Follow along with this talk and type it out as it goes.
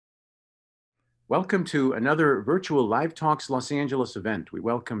Welcome to another virtual Live Talks Los Angeles event. We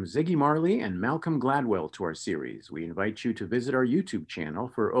welcome Ziggy Marley and Malcolm Gladwell to our series. We invite you to visit our YouTube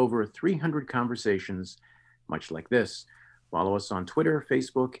channel for over 300 conversations much like this. Follow us on Twitter,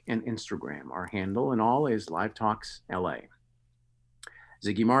 Facebook, and Instagram. Our handle and all is Live Talks LA.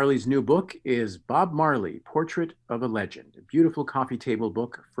 Ziggy Marley's new book is Bob Marley, Portrait of a Legend, a beautiful coffee table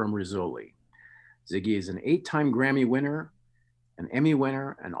book from Rizzoli. Ziggy is an 8-time Grammy winner, an Emmy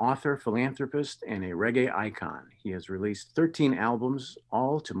winner, an author, philanthropist, and a reggae icon. He has released 13 albums,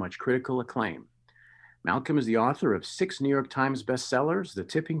 all to much critical acclaim. Malcolm is the author of 6 New York Times bestsellers, The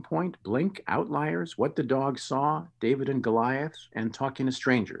Tipping Point, Blink, Outliers, What the Dog Saw, David and Goliath, and Talking to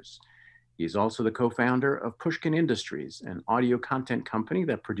Strangers. He is also the co-founder of Pushkin Industries, an audio content company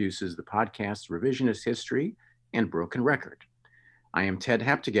that produces the podcasts Revisionist History and Broken Record. I am Ted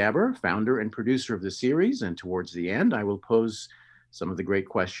Haptegaber, founder and producer of the series, and towards the end, I will pose some of the great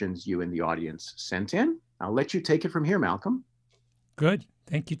questions you in the audience sent in. I'll let you take it from here, Malcolm. Good.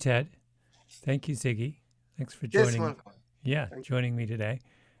 Thank you, Ted. Thank you, Ziggy. Thanks for joining. Joining me today.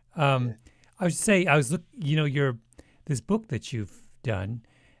 I would say this book that you've done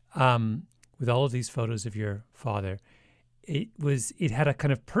with all of these photos of your father. It had a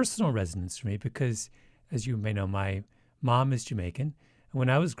kind of personal resonance for me because, as you may know, my mom is Jamaican. And when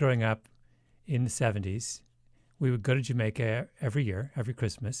I was growing up in the 70s, we would go to Jamaica every year, every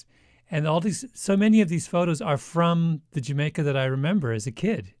Christmas. And so many of these photos are from the Jamaica that I remember as a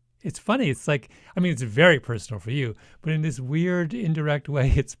kid. It's funny. It's like, I mean, it's very personal for you, but in this weird, indirect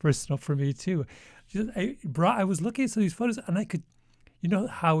way, it's personal for me too. I was looking at some of these photos and I could, you know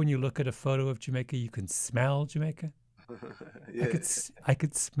how when you look at a photo of Jamaica, you can smell Jamaica? Yeah. I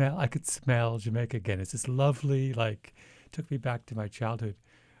could smell Jamaica again. It's just lovely, took me back to my childhood.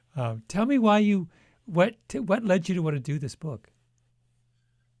 Tell me what led you to want to do this book?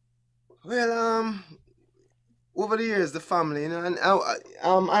 Well, over the years, the family, and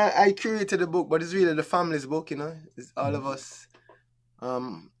I created the book, but it's really the family's book, It's all of us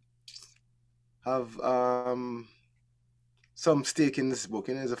have some stake in this book,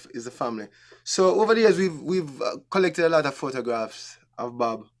 is a family. So over the years, we've collected a lot of photographs of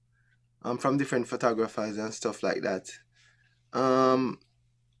Bob from different photographers and stuff like that.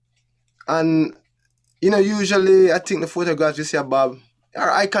 And usually I think the photographs you see of Bob are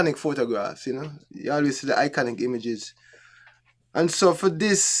iconic photographs, You always see the iconic images. And so for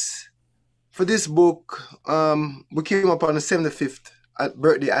this book, we came up on the 75th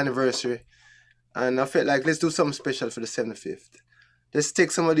birthday anniversary. And I felt like, let's do something special for the 75th. Let's take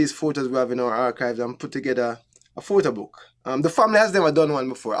some of these photos we have in our archives and put together a photo book. The family has never done one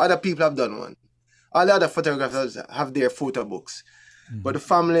before. Other people have done one. All the other photographers have their photo books. Mm-hmm. But the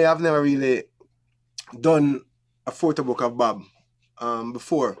family have never really done a photo book of Bob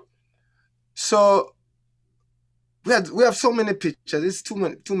before. So we have so many pictures. It's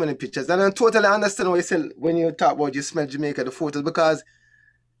too many pictures. And I totally understand what you said when you talk about you smell Jamaica, the photos, because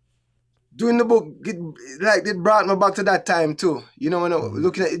doing the book, it brought me back to that time too. When I was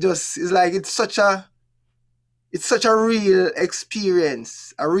looking at it, it's such a real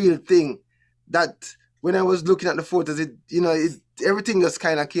experience, a real thing, that when I was looking at the photos, everything just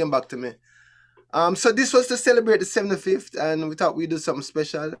kind of came back to me. So this was to celebrate the 75th, and we thought we'd do something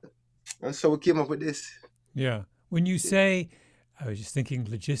special, and so we came up with this. Yeah. When you say, I was just thinking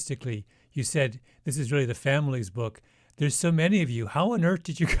logistically, you said this is really the family's book. There's so many of you. How on earth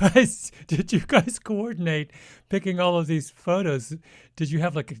did you guys coordinate picking all of these photos? Did you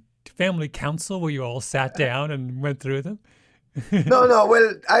have like a family council where you all sat down and went through them? No.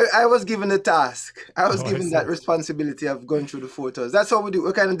 Well, I was given the task. I was given that responsibility of going through the photos. That's what we do.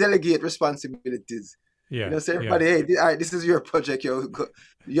 We kind of delegate responsibilities. Yeah. So everybody, hey, all right, this is your project. You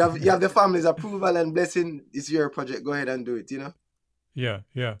have the family's approval and blessing. It's your project. Go ahead and do it. Yeah.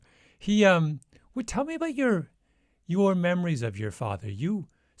 He tell me about your memories of your father.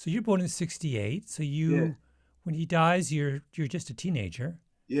 So you're born in '68. So when he dies, you're just a teenager.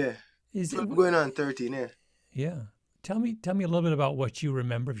 Yeah. I'm going on 13. Yeah. Yeah. Tell me a little bit about what you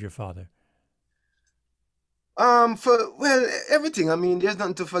remember of your father. Everything. I mean, there's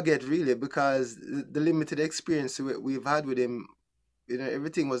nothing to forget really, because the limited experience we've had with him,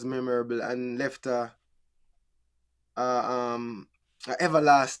 everything was memorable and left a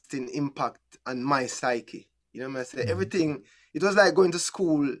everlasting impact on my psyche. I say everything. It was like going to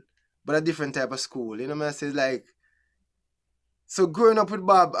school, but a different type of school. I say so growing up with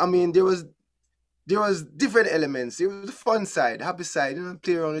Bob. I mean, there was different elements. It was the fun side, happy side.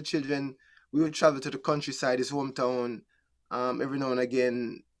 Play around with children. We would travel to the countryside, his hometown, every now and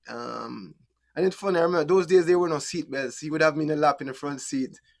again. And it's funny. I remember those days there were no seat belts. He would have me in the lap in the front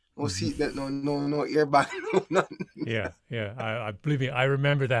seat, No seatbelt, no airbag, no nothing. Yeah. I believe me, I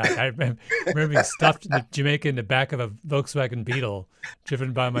remember that. I remember being stuffed in Jamaica in the back of a Volkswagen Beetle,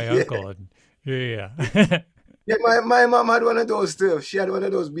 driven by my uncle. And yeah. Yeah, my mom had one of those too. She had one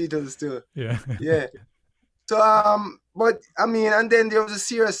of those Beetles too. Yeah. Yeah. So but I mean, and then there was a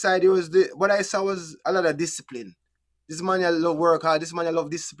serious side. There was what I saw was a lot of discipline. This man I love work hard. This man I love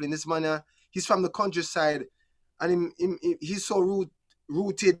discipline. This man he's from the countryside, and he's so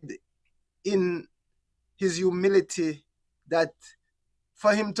rooted in his humility that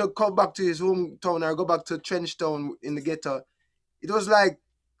for him to come back to his hometown or go back to Trenchtown in the ghetto, it was like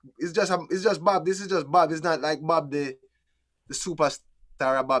it's just Bob. This is just Bob. It's not like Bob the superstar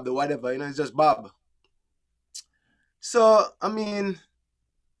or Bob the whatever. It's just Bob. So I mean,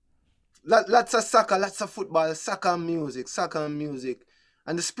 lots of soccer, lots of football, soccer and music,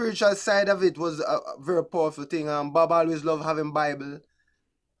 and the spiritual side of it was a very powerful thing. Bob always loved having Bible,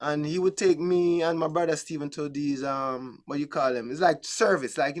 and he would take me and my brother Stephen to these what you call them? It's like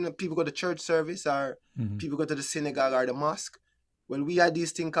service, like people go to church service or people go to the synagogue or the mosque. Well, we had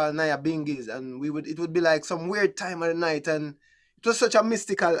these thing called Naya Bingis, and it would be like some weird time of the night, and it was such a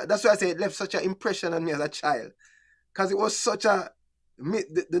mystical. That's why I say it left such an impression on me as a child, because it was such a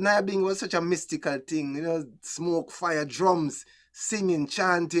the Naya Bing was such a mystical thing, smoke, fire, drums, singing,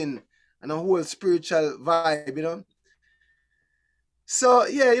 chanting, and a whole spiritual vibe, So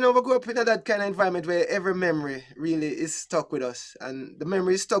yeah, we grew up in that kind of environment where every memory really is stuck with us, and the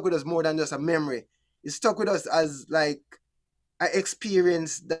memory is stuck with us more than just a memory. It's stuck with us as like an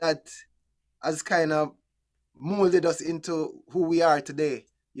experience that has kind of molded us into who we are today.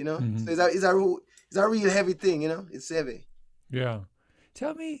 So it's a real heavy thing. It's heavy. Yeah.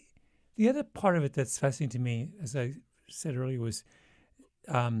 Tell me, the other part of it that's fascinating to me, as I said earlier, was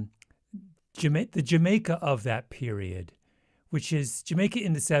the Jamaica of that period, which is Jamaica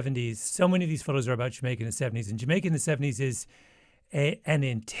in the 70s. So many of these photos are about Jamaica in the 70s, and Jamaica in the 70s is an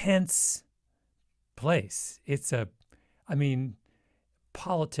intense place.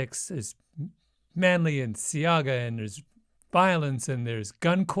 Politics is Manly and Siaga, and there's violence, and there's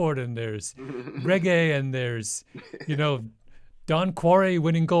gun court, and there's reggae, and there's, Don Quarry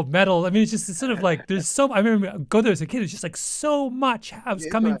winning gold medal. It's just sort of like there's so. I remember go there as a kid. It's just like so much. I was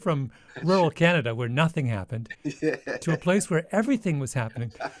coming from rural Canada where nothing happened to a place where everything was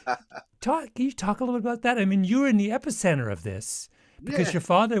happening. Can you talk a little bit about that? You were in the epicenter of this because your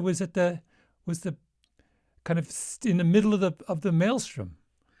father was the kind of in the middle of the maelstrom.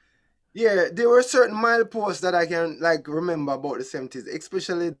 Yeah, there were certain mileposts that I can remember about the 70s,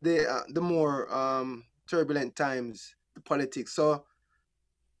 especially the more turbulent times. The politics. So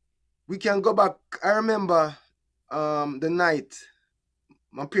we can go back. I remember the night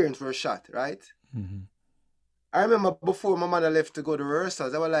my parents were shot, right? I remember before my mother left to go to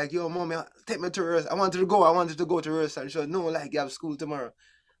rehearsals, I was like, yo, mommy, take me to rehearsal. I wanted to go to rehearsal. She said, no, you have school tomorrow.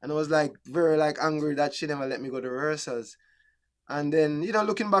 And I was very angry that she never let me go to rehearsals. And then,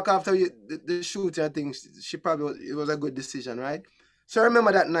 looking back after the shooting, I think it was a good decision, right? So I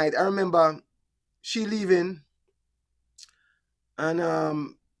remember that night. I remember she leaving,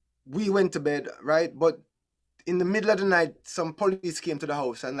 and we went to bed, right? But in the middle of the night, some police came to the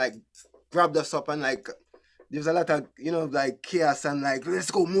house and grabbed us up, and there was a lot of chaos and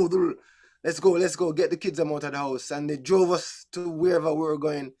let's go, move, let's go, get the kids out of the house, and they drove us to wherever we were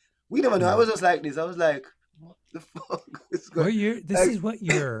going. We never know. I was just like this. I was like, what the fuck is going? What year? This is what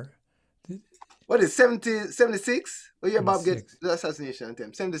year? What is 76? What year Bob gets the assassination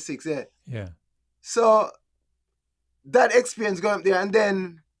attempt? 76, yeah. Yeah. So that experience going up there, and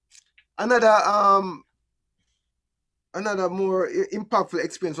then another more impactful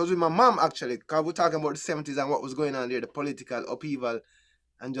experience was with my mom, actually, because we're talking about the 70s and what was going on there, the political upheaval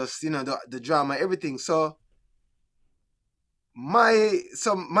and just the drama, everything. So my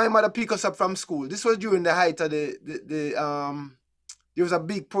mother picked us up from school. This was during the height of there was a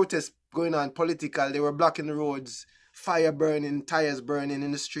big protest going on, political. They were blocking the roads, fire burning, tires burning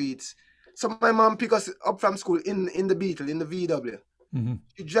in the streets. So my mom picked us up from school in the Beetle, in the VW.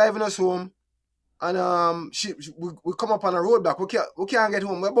 She driving us home, and we come up on a roadblock. We can't get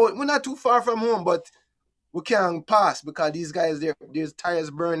home. We're not too far from home, but we can't pass because these guys, there's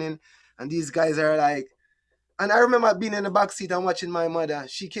tires burning, and these guys are and I remember being in the back seat and watching my mother.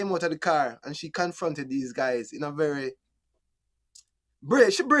 She came out of the car and she confronted these guys in a very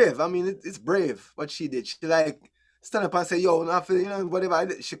brave. She brave. It's brave what she did. She stand up and say, yo,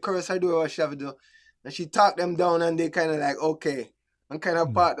 whatever. She cursed her, do what she have to do. And she talked them down, and they kind of okay. And kind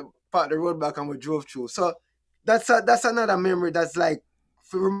of part the road back, and we drove through. So that's another memory that's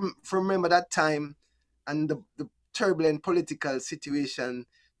remember that time and the turbulent political situation,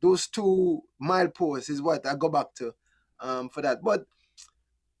 those two mileposts is what I go back to for that. But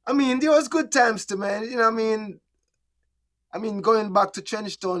I mean, there was good times too, man. You know, I mean, going back to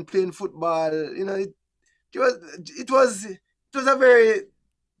Trenchtown, playing football. You know, it was a very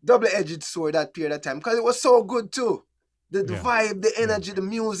double-edged sword that period of time, because it was so good too. The vibe, the energy, the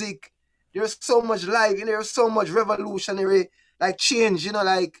music. There's so much life, you know, there's so much revolutionary like change, you know,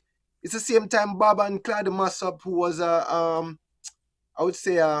 like it's the same time Bob and Clyde Massop, who was I would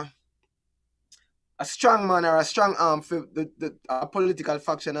say a strong man or a strong arm for the political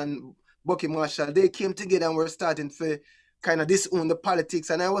faction, and Bucky Marshall, they came together and were starting to kind of disown the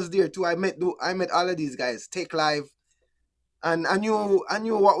politics. And I was there too. I met all of these guys, Take Live, and I knew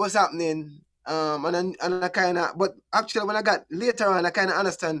what was happening. And I kind of, but actually when I got later on, I kind of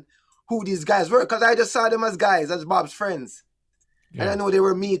understand who these guys were, because I just saw them as guys, as Bob's friends. Yeah. And I know they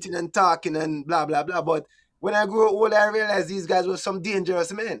were meeting and talking and blah, blah, blah. But when I grew older, I realized these guys were some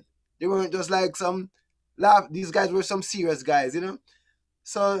dangerous men. They weren't just like some these guys were some serious guys, you know?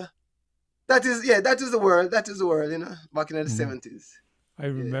 So that is the world. That is the world, you know, back in the 70s. I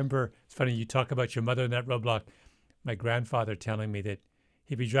remember, it's funny, you talk about your mother in that roadblock. My grandfather telling me that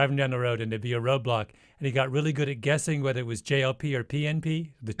he'd be driving down the road and there'd be a roadblock, and he got really good at guessing whether it was JLP or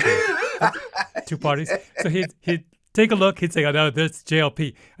PNP, the two parties. So he'd take a look, he'd say, "Oh no, that's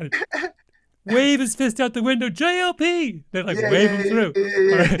JLP," and wave his fist out the window, "JLP." They'd like wave him through.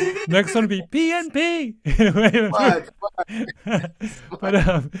 Right. Next one would be PNP.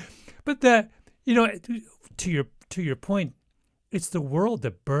 But that, you know, to your point, it's the world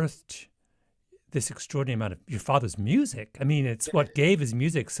that birthed this extraordinary amount of your father's music. I mean, it's what gave his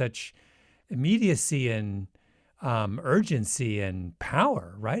music such immediacy and urgency and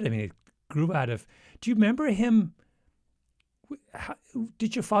power, right? I mean, it grew out of. Do you remember him?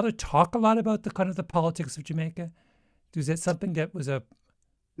 Did your father talk a lot about the kind of the politics of Jamaica? Was that something that was a?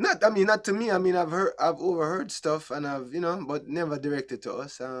 Not to me. I mean, I've overheard stuff, and I've, you know, but never directed to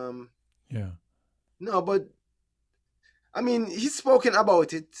us. Yeah. No, but I mean, he's spoken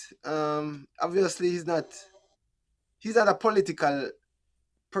about it. Obviously, he's not a political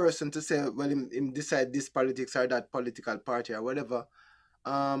person to say, well, him decide this politics or that political party or whatever.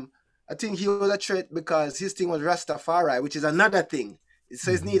 I think he was a threat because his thing was Rastafari, which is another thing.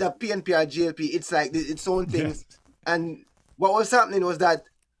 So it's neither PNP or GLP. It's like its own thing. Yes. And what was happening was that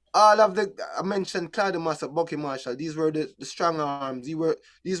all of I mentioned Clyde Massop, Bucky Marshall, these were the strong arms.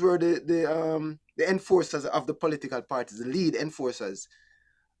 These were the enforcers of the political parties, the lead enforcers.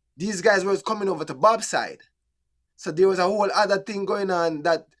 These guys were coming over to Bob's side. So there was a whole other thing going on,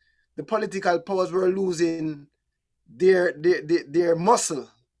 that the political powers were losing their muscle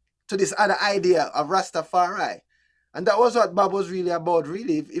to this other idea of Rastafari. And that was what Bob was really about,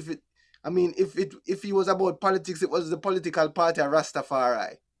 really. If he was about politics, it was the political party of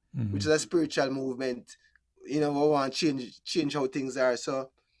Rastafari, which is a spiritual movement. You know, we want to change how things are.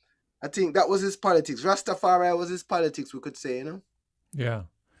 So I think that was his politics. Rastafari was his politics, we could say, you know? Yeah.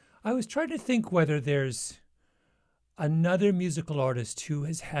 I was trying to think whether there's another musical artist who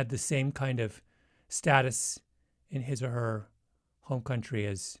has had the same kind of status in his or her home country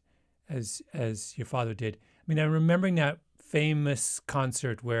as your father did. I mean, I'm remembering that famous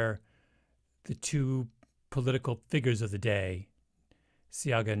concert where the two political figures of the day,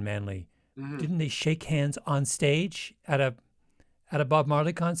 Siaga and Manley, didn't they shake hands on stage at a Bob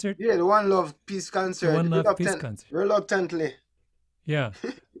Marley concert? Yeah, the One Love Peace concert. The One Love Peace concert. Reluctantly. Yeah.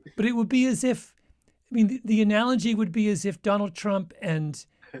 But it would be as if, I mean, the analogy would be as if Donald Trump and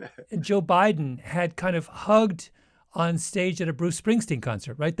Joe Biden had kind of hugged on stage at a Bruce Springsteen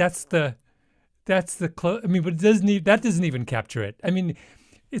concert, right? That's the I mean, but that doesn't even capture it. I mean,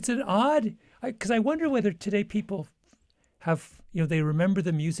 it's an odd, because I wonder whether today people have, you know, they remember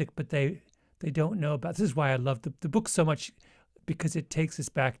the music, but they don't know about. This is why I love the book so much, because it takes us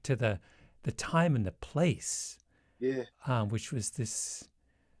back to the time and the place. Yeah. Which was this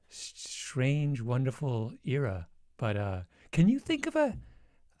strange, wonderful era. But can you think of a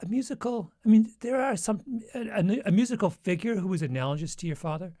musical? I mean, there are a musical figure who was analogous to your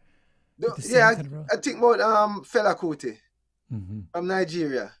father. Yeah, I think about Fela Kuti from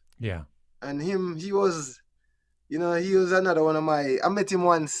Nigeria. Yeah. And he was another one of my. I met him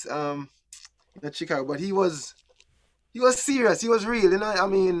once in Chicago, but he was serious. He was real. You know, I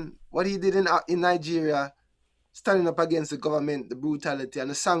mean, what he did in Nigeria, standing up against the government, the brutality,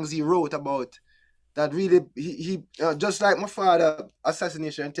 and the songs he wrote about that really, he just like my father,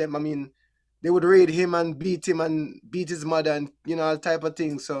 assassination attempt. I mean, they would raid him and beat his mother, and, you know, all type of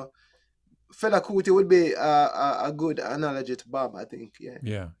things. So Fela Kuti would be a good analogy to Bob, I think. Yeah.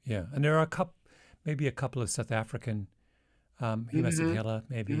 Yeah, yeah. And there are maybe a couple of South African Himasakela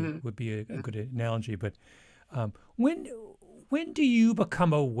maybe would be a good analogy. But when do you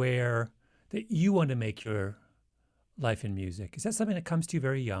become aware that you want to make your life in music? Is that something that comes to you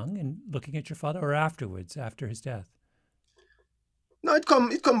very young and looking at your father, or afterwards, after his death? No, it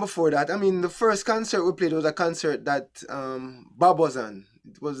come before that. I mean, the first concert we played was a concert that Bob was on.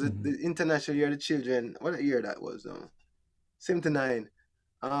 It was the International Year of the Children. What year that was? 79.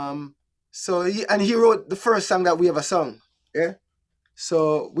 So he wrote the first song that we ever sung. Yeah.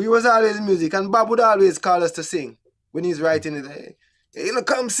 So we was always in music, and Bob would always call us to sing when he's writing it. Hey,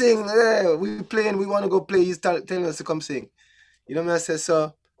 come sing. Yeah, we playing. We want to go play. He's telling us to come sing. You know what I say?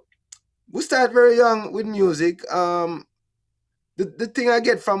 So we start very young with music. The thing I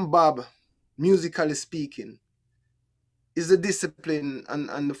get from Bob, musically speaking, is the discipline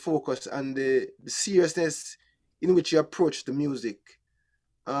and the focus and the seriousness in which you approach the music.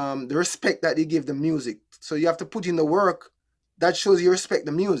 The respect that you give the music. So you have to put in the work that shows you respect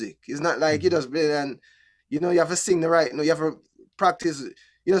the music. It's not like you just play and, you have to sing the right, you have to practice,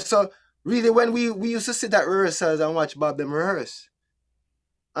 So really when we used to sit at rehearsals and watch Bob them rehearse.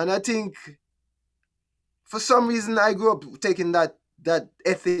 And I think for some reason I grew up taking that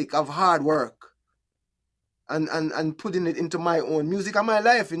ethic of hard work and putting it into my own music and my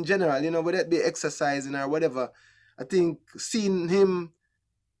life in general, whether it be exercising or whatever. I think seeing him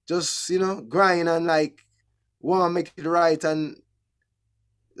just, grind and want to make it right, and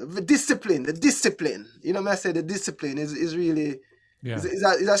the discipline, I say the discipline is really, is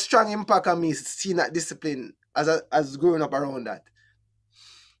a strong impact on me, seeing that discipline as growing up around that.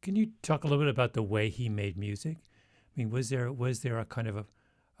 Can you talk a little bit about the way he made music? I mean, was there a kind of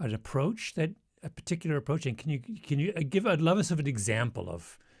an approach, a particular approach? And can you give? I'd love us of an example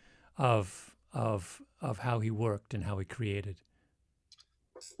of how he worked and how he created.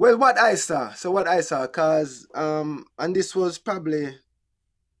 Well, what I saw, cause and this was probably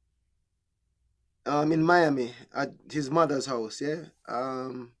in Miami at his mother's house, yeah.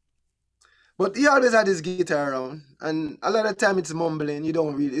 But he always had his guitar around, and a lot of time it's mumbling.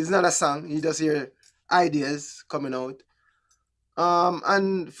 It's not a song. You just hear ideas coming out.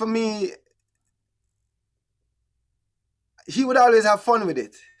 And for me, he would always have fun with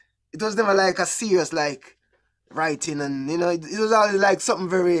it. It was never like a serious writing, and it was always something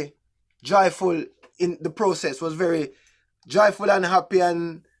very joyful. In the process was very joyful and happy,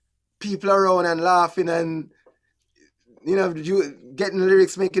 and people around and laughing, and you getting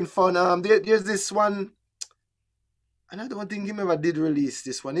lyrics, making fun. There's this one, and I don't think he ever did release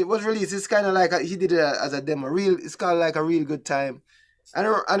this one. It was released. It's kind of like he did it as a demo. It's called A Real Good Time. And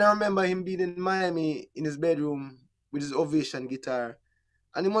I remember him being in Miami in his bedroom with his Ovation guitar,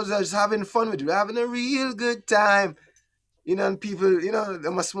 and he was just having fun with it, having a real good time. And people, they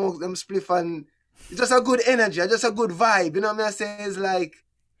must smoke them spliff, and it's just a good energy, just a good vibe. You know what I'm saying? It's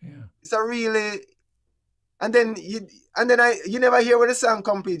it's a really. And then you never hear when the song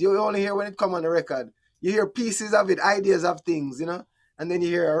complete. You only hear when it come on the record. You hear pieces of it, ideas of things, and then you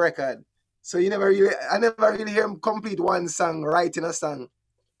hear a record. So I never really hear him complete one song, writing a song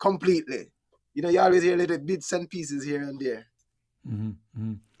completely. You always hear little bits and pieces here and there.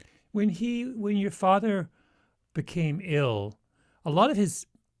 Mm-hmm. When your father became ill, a lot of his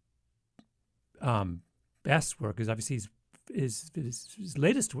best work is obviously his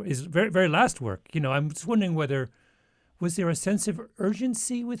latest work, his very, very last work. I'm just wondering was there a sense of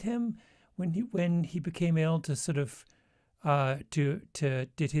urgency with him when he became ill to sort of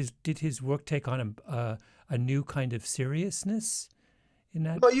did his work take on a new kind of seriousness in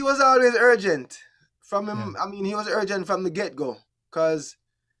that? But he was always urgent from him. Yeah. I mean, he was urgent from the get-go,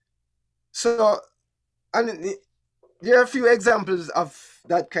 and there are a few examples of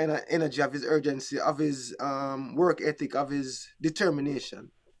that kind of energy, of his urgency, of his work ethic, of his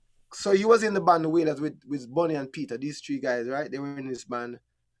determination. So he was in the band The Wailers with Bonnie and Peter, these three guys, right? They were in this band.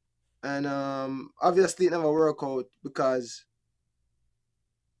 And obviously it never worked out because,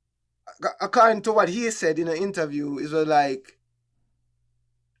 according to what he said in an interview, it was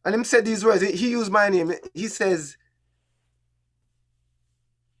and him said these words, he used my name. He says,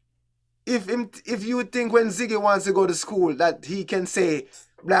 if you think when Ziggy wants to go to school that he can say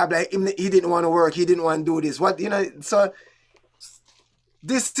blah blah, he didn't want to work, he didn't want to do this, so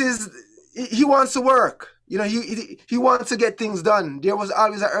this is, he wants to work, he wants to get things done. There was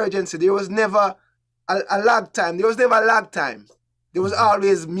always an urgency. There was never a lag time. There was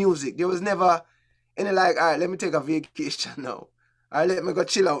always music. There was never any all right, let me take a vacation now, all right, let me go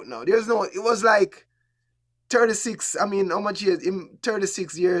chill out now. It was 36, how much years?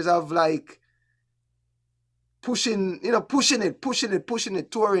 36 years of pushing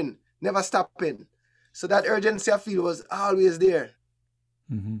it, touring, never stopping. So that urgency I feel was always there.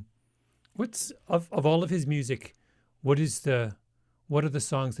 Mm-hmm. What's of all of his music? What are the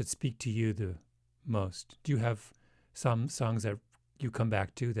songs that speak to you the most? Do you have some songs that you come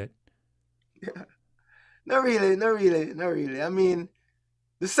back to that? Yeah. Not really. I mean,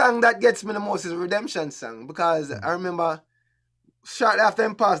 the song that gets me the most is Redemption song, because I remember shortly after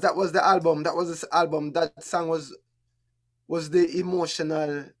him passed, that was the album. That song was the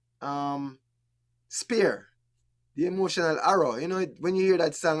emotional spear, the emotional arrow. You know, when you hear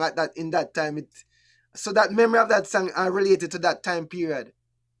that song at that in that time, so that memory of that song I related to that time period,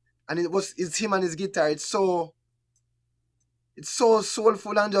 and it's him and his guitar. It's so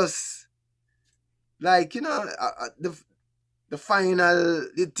soulful and just like, you know, the final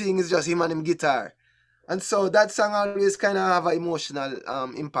thing is just him and him guitar, and so that song always kind of have an emotional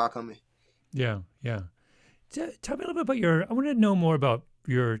impact on me. Yeah. Tell me a little bit about I want to know more about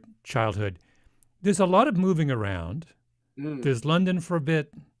your childhood. There's a lot of moving around. There's London for a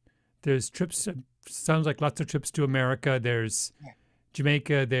bit. There's trips, sounds like lots of trips to America. There's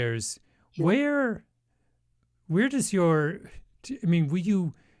Jamaica. There's where does were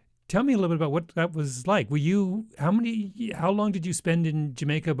you, tell me a little bit about what that was like. How long did you spend in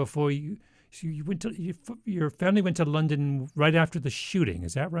Jamaica before you went to, your family went to London right after the shooting?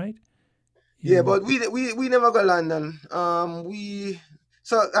 Is that right? Yeah, but we never go London.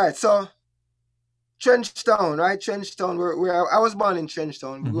 So Trenchtown, right? Trenchtown, where I was born in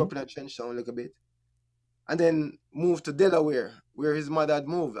Trenchtown. We grew up in Trenchtown a little bit, and then moved to Delaware, where his mother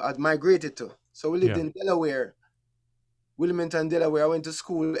had migrated to. So we lived in Delaware, Wilmington, Delaware. I went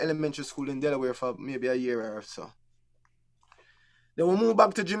to elementary school in Delaware for maybe a year or so. Then we moved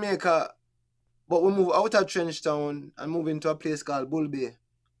back to Jamaica, but we moved out of Trenchtown and moved into a place called Bull Bay,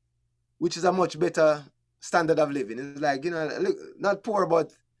 which is a much better standard of living. It's like, you know, not poor,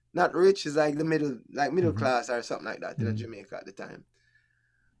 but not rich. It's like the middle class or something like that in Jamaica at the time.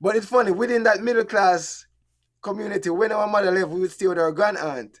 But it's funny, within that middle class community, when our mother left, we would stay with our grand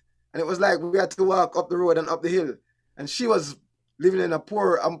aunt. And it was like we had to walk up the road and up the hill. And she was living in a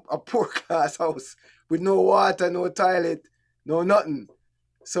poor class house with no water, no toilet, no nothing.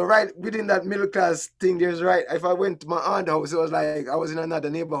 So right within that middle class thing, if I went to my aunt's house, it was like I was in another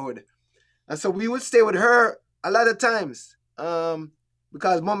neighborhood. And so we would stay with her a lot of times,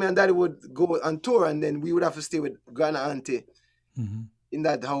 because mommy and daddy would go on tour, and then we would have to stay with grand auntie in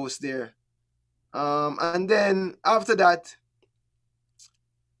that house there. And then after that,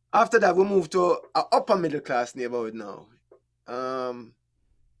 we moved to an upper middle class neighborhood now. And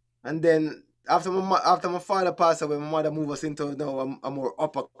then after my father passed away, my mother moved us into now a more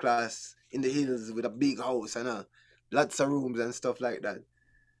upper class in the hills with a big house and lots of rooms and stuff like that.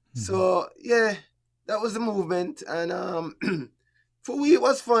 So yeah, that was the movement, and for we it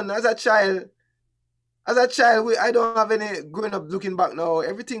was fun as a child. I don't have any growing up looking back now.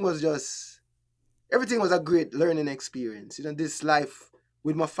 Everything was a great learning experience. You know, this life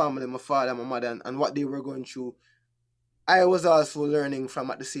with my family, my father, my mother, and what they were going through, I was also learning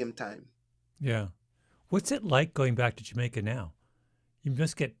from at the same time. Yeah, what's it like going back to Jamaica now? You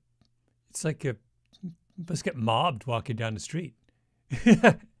must get mobbed walking down the street.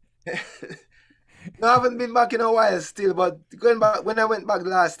 No, I haven't been back in a while still, but going back, when I went back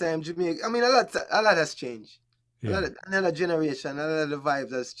last time, Jamaica, I mean, a lot has changed. Yeah. Another generation, a lot of the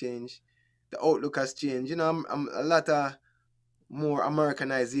vibes has changed. The outlook has changed. You know, I'm a lot of more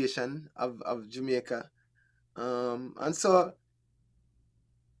Americanization of Jamaica. And so,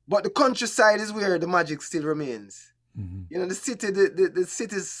 but the countryside is where the magic still remains. You know, the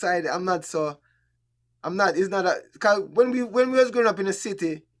city side, because when we was growing up in a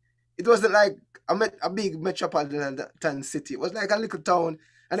city, it wasn't like a big metropolitan city. It was like a little town,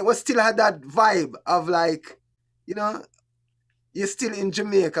 and it was still had that vibe of like, you know, you're still in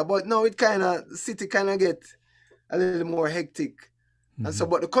Jamaica, but now the city kind of get a little more hectic. And so,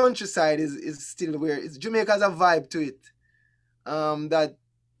 but the countryside is still where Jamaica has a vibe to it, that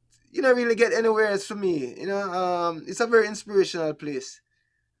you don't really get anywhere else for me. You know, it's a very inspirational place.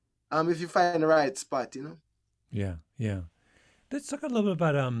 If you find the right spot, you know. Yeah. Let's talk a little bit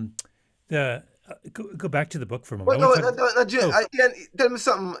about go back to the book for a moment. Ian, tell me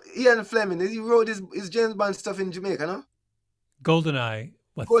something. Ian Fleming, he wrote his James Bond stuff in Jamaica, no? GoldenEye.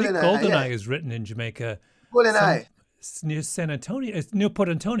 Well, I think GoldenEye is written in Jamaica. GoldenEye. Near San Antonio. It's near Port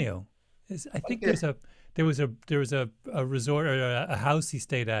Antonio. I think there was a resort or a house he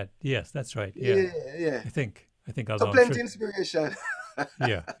stayed at. Yes, that's right. Yeah. I think I was so plenty inspiration.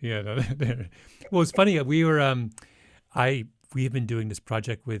 Yeah. Well, it's funny. We were we have been doing this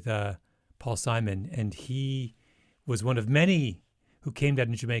project with Paul Simon, and he was one of many who came down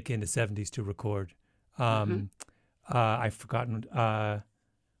to Jamaica in the 70s to record I've forgotten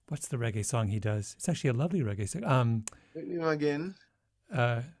what's the reggae song he does. It's actually a lovely reggae song. Again.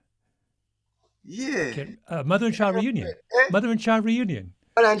 Mother and Child Reunion. Mother and Child Reunion.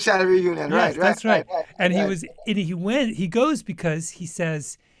 Mother and Child Reunion. Yes, right. That's right. And he goes because he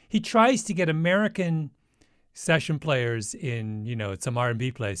says he tries to get American session players in, at some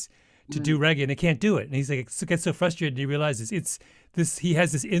R&B place to do reggae, and they can't do it. And he's like, gets so frustrated, and he realizes he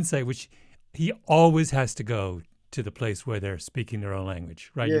has this insight, which he always has to go to the place where they're speaking their own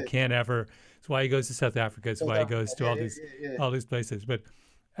language, right? You can't ever. It's why he goes to South Africa. It's why he goes to all these places.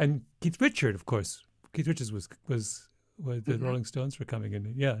 And Keith Richards, of course. Keith Richards was the Rolling Stones were coming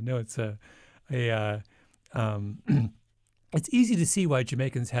in. Yeah, no, it's it's easy to see why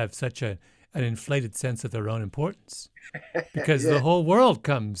Jamaicans have such an inflated sense of their own importance, because the whole world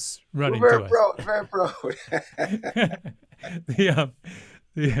comes running to us. Very proud.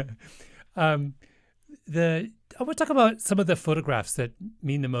 I want to talk about some of the photographs that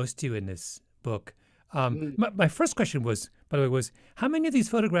mean the most to you in this book. My first question was, by the way, was how many of these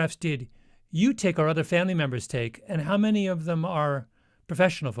photographs did you take or other family members take, and how many of them are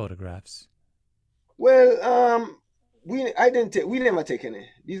professional photographs? Well, we never take any.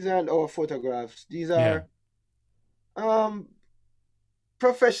 These aren't our photographs. These are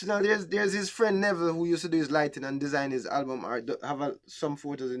professional. There's his friend Neville, who used to do his lighting and design his album art. Have some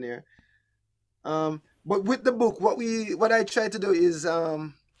photos in there. But with the book, what I try to do is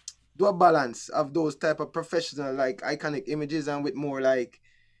do a balance of those type of professional, like iconic images, and with more like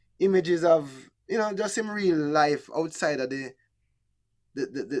images of just in real life outside of the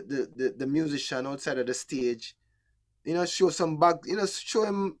musician, outside of the stage. Show some back. Show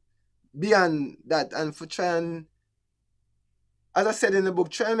him beyond that, and for try and, as I said in the book,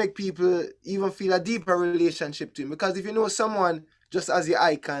 try and make people even feel a deeper relationship to him. Because if you know someone just as your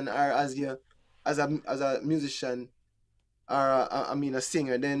icon, or as a musician, or a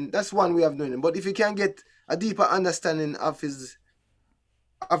singer, then that's one way of doing it. But if you can get a deeper understanding of his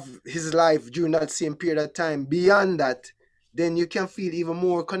life during that same period of time, beyond that, then you can feel even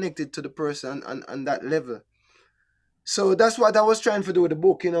more connected to the person on that level. So that's what I was trying to do with the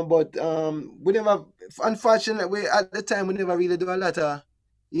book, but we never, unfortunately, at the time, we never really do a lot of,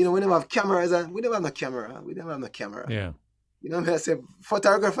 we never have cameras, and we never have no camera. Yeah. I say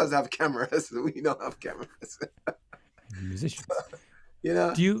photographers have cameras. We don't have cameras. Musicians.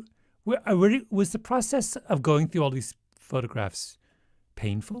 Was the process of going through all these photographs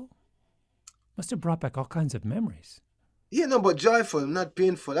painful? Must have brought back all kinds of memories. But joyful, not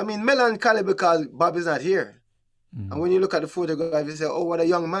painful. I mean, melancholy because Bob is not here. Mm-hmm. And when you look at the photograph, you say, "Oh, what a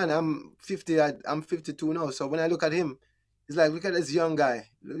young man! I'm 50. I'm 52 now." So when I look at him, it's like, look at this young guy,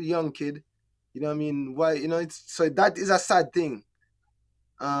 young kid. You know what I mean? Why? So that is a sad thing.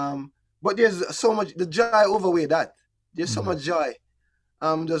 But there's so much. The joy outweighs that. There's so much joy.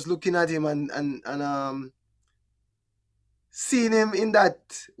 Just looking at him and seeing him in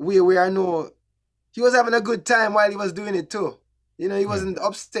that way where I know he was having a good time while he was doing it too. He wasn't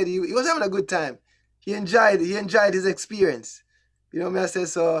upset. He was having a good time. He enjoyed his experience. I say,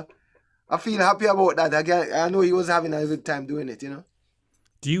 so I feel happy about that. I know he was having a good time doing it,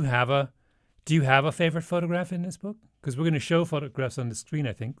 Do you have a favorite photograph in this book? Because we're going to show photographs on the screen,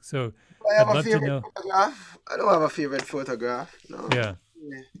 I think. So I'd love to know. Photograph? I don't have a favorite photograph. No. Yeah.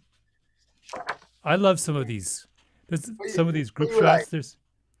 I love some of these. There's some of these group shots. Like?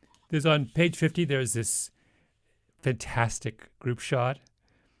 There's on page 50. There's this fantastic group shot.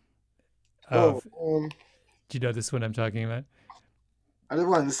 Do you know this one I'm talking about?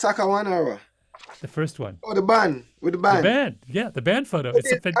 The soccer one or? The first one. Oh, the band with the band. The band, yeah, the band photo.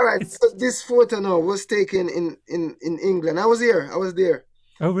 All right, so this photo now was taken in England. I was there.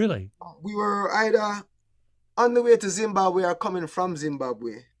 Oh, really? We were either on the way to Zimbabwe or coming from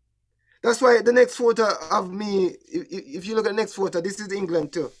Zimbabwe. That's why the next photo of me, if you look at the next photo, this is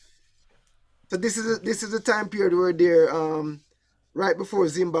England too. So this is the time period we're there, right before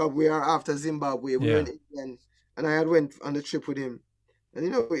Zimbabwe or after Zimbabwe. We were in England, and I had went on the trip with him.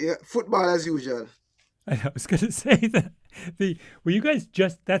 And football as usual. I was going to say that were you guys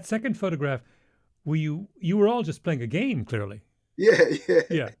just that second photograph? Were you were all just playing a game? Clearly. Yeah.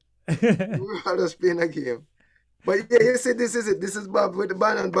 We were all just playing a game. But you see, this is it. This is Bob with the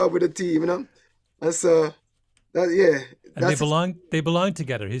band and Bob with the team, And so and they belong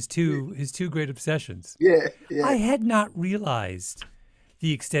together. His two great obsessions. Yeah. I had not realized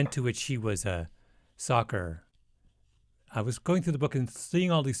the extent to which he was a soccer. I was going through the book and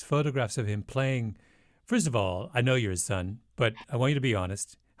seeing all these photographs of him playing. First of all, I know you're his son, but I want you to be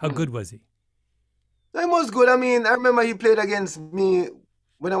honest. How good was he? He was good. I mean, I remember he played against me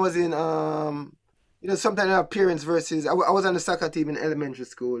when I was in you know, sometimes I have parents versus. I was on the soccer team in elementary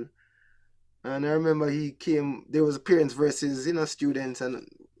school, and I remember he came. There was parents versus, you know, students, and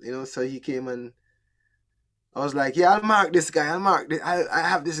you know, so he came and I was like, yeah, I'll mark this guy. I'll mark this. I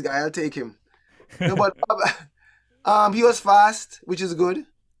have this guy. I'll take him. No, but he was fast, which is good.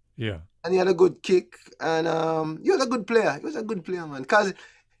 Yeah. And he had a good kick, and he was a good player. He was a good player, man. Cause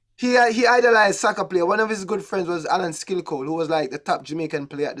he idolized soccer player. One of his good friends was Alan Skillcole, who was like the top Jamaican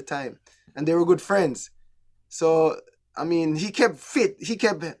player at the time, and they were good friends. So I mean, he kept fit.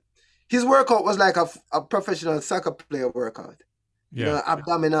 His workout was like a professional soccer player workout. Yeah. You know,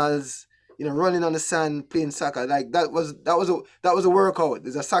 abdominals. You know, running on the sand, playing soccer. Like that was a workout.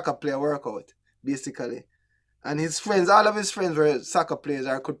 It's a soccer player workout, basically. And his friends, all of his friends were soccer players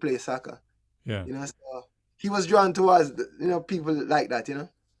or could play soccer. Yeah. You know, so he was drawn towards, you know, people like that, you know.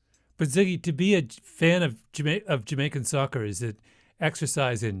 But Ziggy, to be a fan of Jamaican soccer is an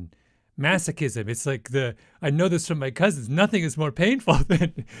exercise in masochism. It's like I know this from my cousins. Nothing is more painful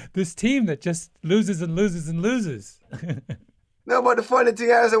than this team that just loses and loses and loses. No, but the funny thing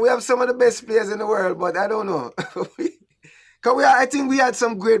is that we have some of the best players in the world, but I don't know. I think we had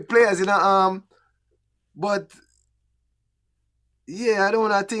some great players, you know. But yeah, I don't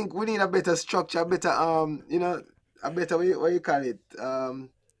know. I think we need a better structure, a better you know, a better what you call it.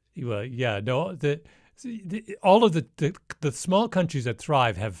 Well, yeah, no, all of the small countries that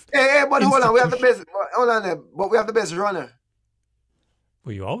thrive have. Hey, but hold on, we have the best. Hold on, there, but we have the best runner.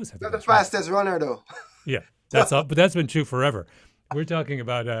 Well, you always have the fastest runner, though. Yeah. That's all, but that's been true forever. We're talking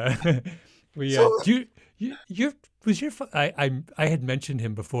about I had mentioned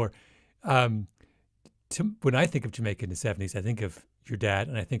him before. When I think of Jamaica in the 70s, I think of your dad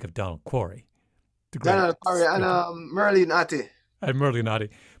and I think of Donald Quarry. Donald Quarry and Marley Natty. And Marley Natty.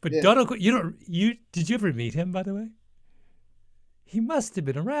 But yeah. Donald, did you ever meet him, by the way? He must have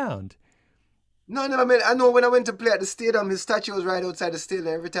been around. No, I mean, I know when I went to play at the stadium, his statue was right outside the stadium.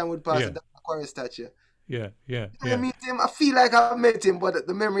 Every time we'd pass the Donald Quarry statue. Yeah. I meet him. I feel like I met him, but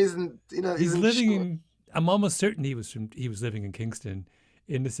the memory isn't. You know, he's living in. I'm almost certain he was living in Kingston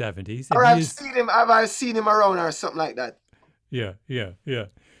in the 70s. Or I've seen him. I've seen him around or something like that. Yeah.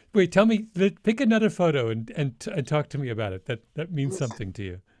 Wait, tell me. Pick another photo and talk to me about it. That means something to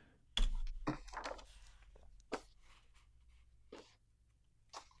you.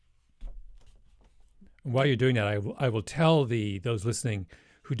 And while you're doing that, I will tell those listening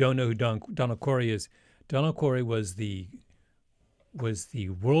who don't know who Donald Quarry is. Donald Quarry was the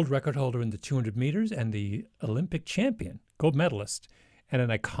world record holder in the 200 meters and the Olympic champion, gold medalist, and an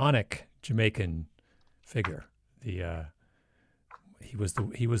iconic Jamaican figure. He was the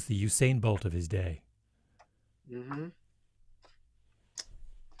Usain Bolt of his day. Mm-hmm.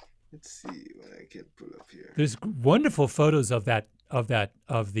 Let's see what I can pull up here. There's wonderful photos of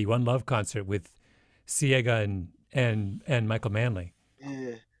the One Love concert with Siega and Michael Manley.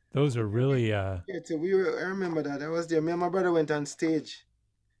 Yeah. Those are really. I remember that. I was there. Me and my brother went on stage.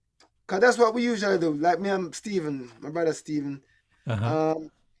 Cause that's what we usually do. Like me and Stephen, my brother Stephen. Uh-huh.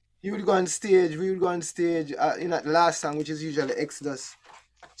 He would go on stage. We would go on stage. You know, the last song, which is usually Exodus.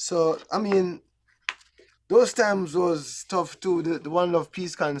 So I mean, those times was tough too. The One Love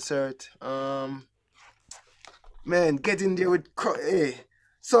Peace concert. Man, getting there with.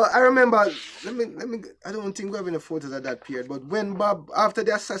 So I remember, let me. I don't think we have any photos of that period, but when Bob, after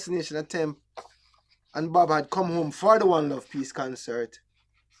the assassination attempt, and Bob had come home for the One Love Peace concert,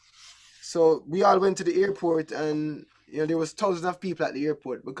 so we all went to the airport, and you know there was thousands of people at the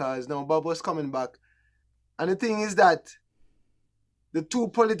airport because now Bob was coming back, and the thing is that the two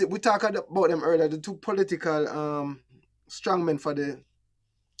we talked about them earlier, the two political strongmen for the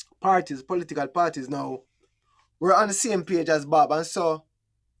political parties now, were on the same page as Bob, and so.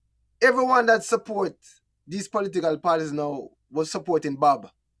 Everyone that supports these political parties now was supporting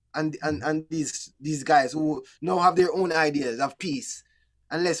Bob and these guys who now have their own ideas of peace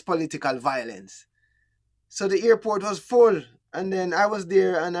and less political violence. So the airport was full, and then I was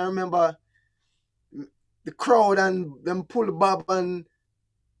there, and I remember the crowd and them pull Bob, and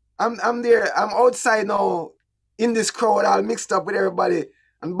I'm there, I'm outside now in this crowd all mixed up with everybody,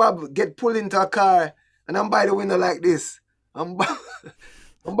 and Bob get pulled into a car, and I'm by the window like this.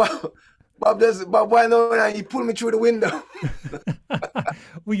 Bob, why not? And he pulled me through the window.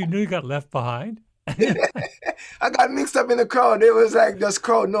 Well, you knew you got left behind. I got mixed up in the crowd. It was like this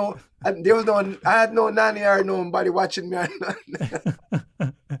crowd. No, I had no nanny or nobody watching me.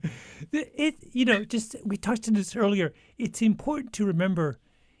 We touched on this earlier. It's important to remember,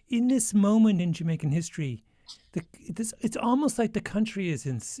 in this moment in Jamaican history, it's almost like the country is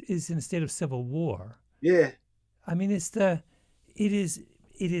in a state of civil war. Yeah. I mean,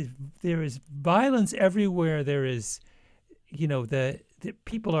 there is violence everywhere. There is, the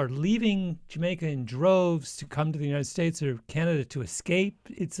people are leaving Jamaica in droves to come to the United States or Canada to escape.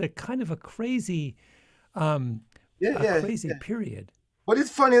 It's a kind of a crazy, crazy period. But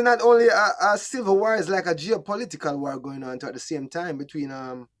it's funny, not only a civil war, is like a geopolitical war going on at the same time between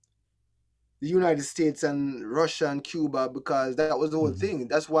the United States and Russia and Cuba, because that was the whole thing.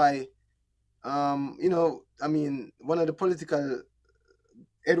 That's why, one of the political,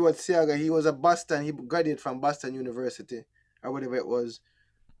 Edward Seaga, he was he graduated from Boston University or whatever it was.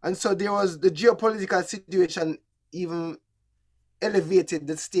 And so there was the geopolitical situation even elevated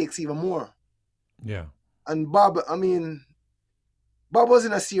the stakes even more. Yeah. And Bob was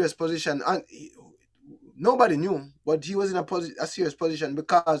in a serious position, and nobody knew, but he was in a serious position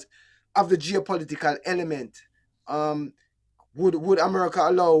because of the geopolitical element. Would America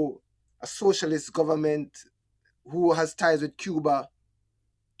allow a socialist government who has ties with Cuba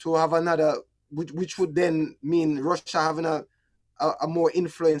to have another, which would then mean Russia having a more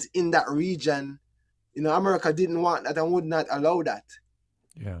influence in that region? America didn't want that and would not allow that.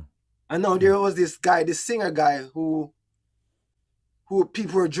 Yeah. And now there was this guy, this singer guy who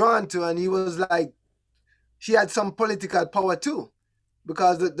people were drawn to, and he was like, he had some political power too,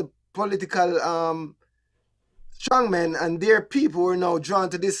 because the political strongmen and their people were now drawn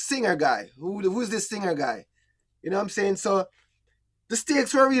to this singer guy. Who's this singer guy? You know what I'm saying? So the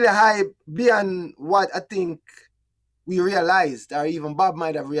stakes were really high beyond what I think we realized, or even Bob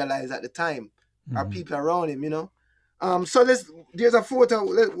might have realized at the time, or people around him, So there's a photo.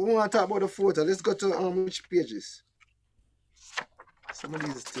 We want to talk about the photo. Let's go to which pages. Some of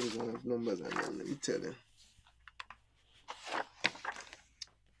these things don't have numbers on them. Let me tell you.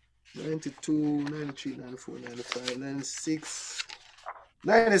 92, 93, 94, 95, 96,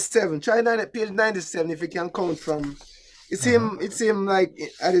 97. Try page 97 if you can count from. It's him like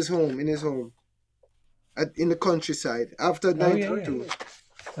at his home, in his home, in the countryside after 92.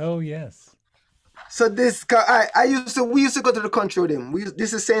 Oh yes. So this we used to go to the country with him.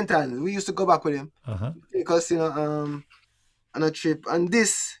 This is St. Anne's. We used to go back with him because on a trip, and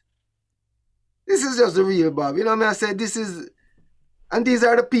this is just the real Bob. You know what I mean? I said this is, and these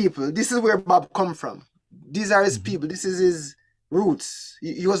are the people. This is where Bob come from. These are his people. This is his roots.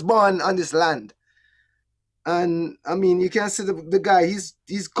 He was born on this land, and you can see the guy. He's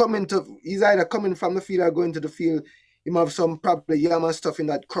either coming from the field or going to the field. He might have some probably yam and stuff in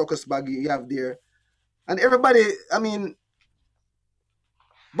that crocus bag you have there, and everybody.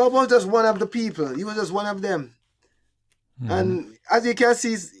 Bob was just one of the people. He was just one of them. And as you can see,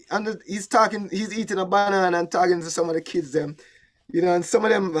 he's eating a banana and talking to some of the kids them, and some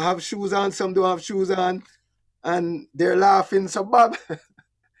of them have shoes on, some don't have shoes on, and they're laughing. So Bob,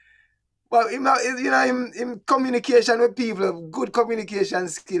 in communication with people, good communication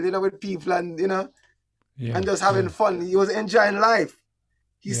skill, with people, and and just having fun. He was enjoying life.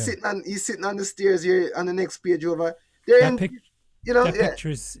 He's sitting on the stairs here on the next page over. That picture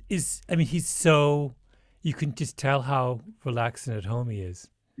is he's so. You can just tell how relaxed and at home he is.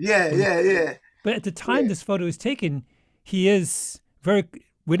 Yeah. But at the time this photo is taken, he is very.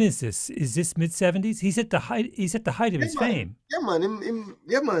 When is this? Is this mid-70s? He's at the height. He's at the height of his fame. Yeah, man.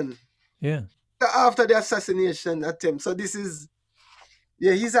 Man. Yeah. After the assassination attempt, so this is.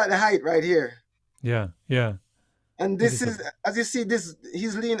 Yeah, he's at the height right here. Yeah. And this is, as you see,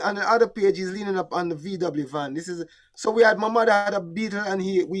 he's leaning on the other page. He's leaning up on the VW van. This is so my mother had a Beetle, and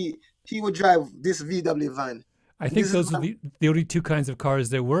he would drive this VW van. I think those are the only two kinds of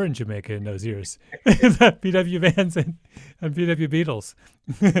cars there were in Jamaica in those years: VW vans and VW Beetles.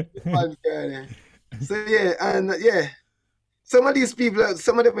 So some of these people,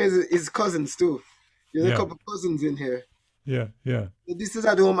 some of them is cousins too. There's a couple of cousins in here. Yeah. This is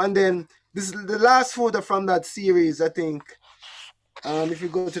at home, and then this is the last photo from that series, I think. If you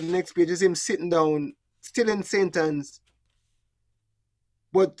go to the next page, is him sitting down, still in St. Anne's.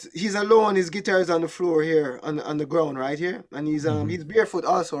 But he's alone, his guitar is on the floor here, on the ground right here. And he's barefoot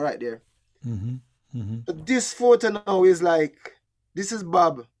also right there. But this photo now is like, this is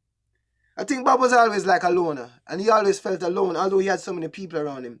Bob. I think Bob was always like a loner, and he always felt alone, although he had so many people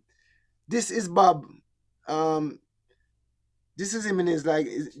around him. This is Bob. This is him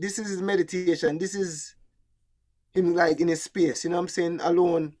this is his meditation. This is him in his space, you know what I'm saying?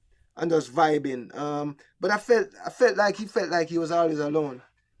 Alone and just vibing. But I felt like he was always alone.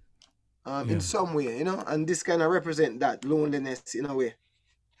 In some way, and this kind of represent that loneliness in a way.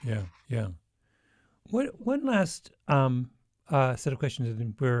 Yeah. One last set of questions,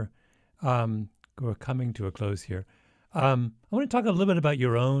 and we're coming to a close here. I want to talk a little bit about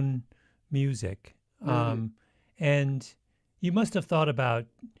your own music. And you must have thought about,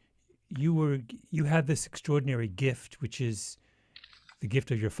 you had this extraordinary gift, which is the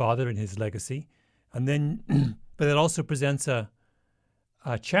gift of your father and his legacy, and then, but it also presents a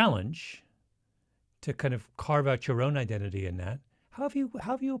challenge to kind of carve out your own identity in that. How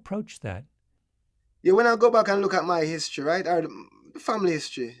have you approached that? Yeah, when I go back and look at my history, right, or the family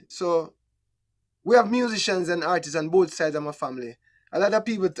history, so we have musicians and artists on both sides of my family. A lot of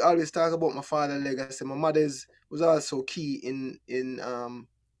people always talk about my father's legacy. My mother's was also key in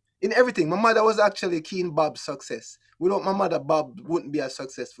everything. My mother was actually key in Bob's success. Without my mother, Bob wouldn't be as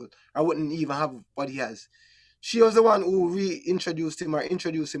successful. I wouldn't even have what he has. She was the one who introduced him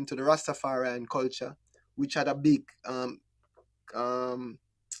to the Rastafarian culture, which had a big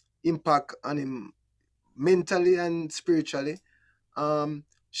impact on him mentally and spiritually.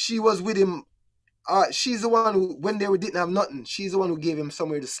 She was with him. She's the one who, when they didn't have nothing, she's the one who gave him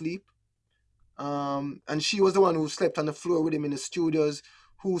somewhere to sleep. And she was the one who slept on the floor with him in the studios,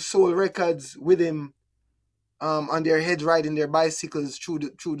 who sold records with him on their heads, riding their bicycles through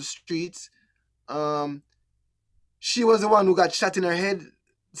the streets. She was the one who got shot in her head,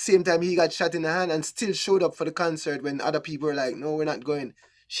 same time he got shot in the hand, and still showed up for the concert when other people were like, no, we're not going.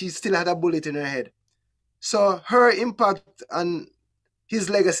 She still had a bullet in her head. So her impact on his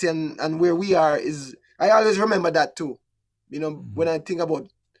legacy and where we are is, I always remember that too. You know, when I think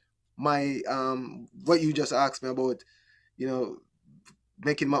about my, what you just asked me about, you know,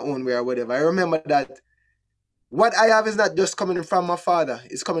 making my own way or whatever, I remember that what I have is not just coming from my father,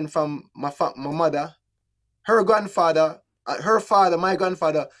 it's coming from my mother. Her grandfather, my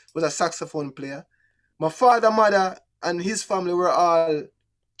grandfather was a saxophone player. My father, mother, and his family were all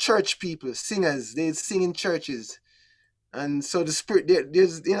church people, singers. They sing in churches. And so the spirit,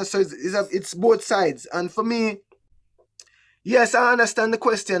 there's, you know, so it's both sides. And for me, yes, I understand the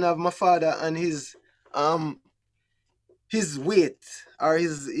question of my father and his weight or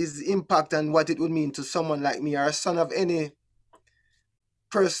his impact and what it would mean to someone like me or a son of any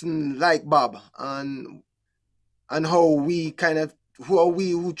person like Bob, and how we kind of,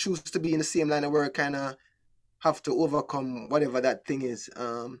 who choose to be in the same line of work kind of have to overcome whatever that thing is.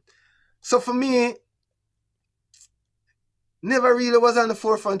 So for me, never really was on the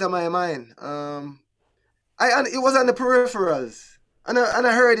forefront of my mind. It was on the peripherals, and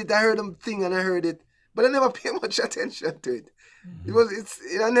I heard it. I heard the thing, and I heard it, but I never paid much attention to it.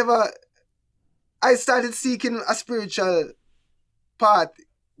 I started seeking a spiritual path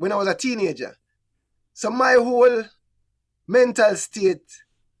when I was a teenager. So my whole mental state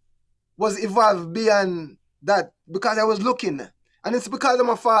was evolved beyond that because I was looking. And it's because of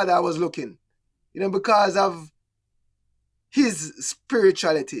my father I was looking. You know, because of his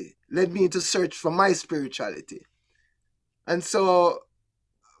spirituality led me to search for my spirituality. And so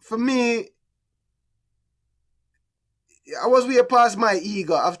for me, I was way past my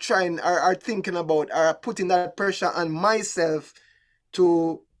ego of trying or thinking about or putting that pressure on myself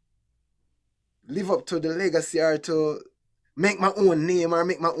to live up to the legacy or to make my own name or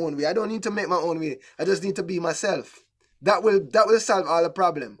make my own way. I don't need to make my own way. I just need to be myself. That will solve all the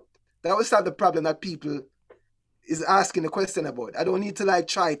problem. That will solve the problem that people is asking the question about. I don't need to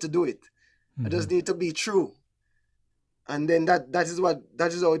try to do it. I just need to be true. And then that is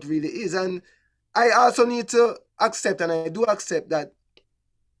how it really is. And I also need to accept, and I do accept, that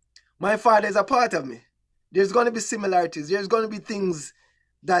my father is a part of me. There's going to be similarities. There's going to be things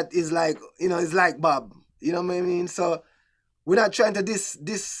that is like, you know, is like Bob. You know what I mean? So we're not trying to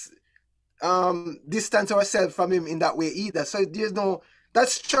distance ourselves from him in that way either. So that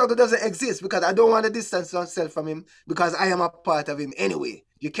struggle doesn't exist because I don't want to distance myself from him because I am a part of him anyway.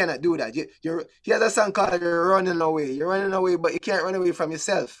 You cannot do that. He has a song called "You're Running Away." You're running away, but you can't run away from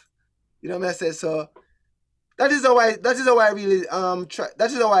yourself. You know what I say? So that is how I really try.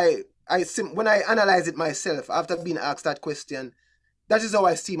 That is how when I analyze it myself after being asked that question. That is how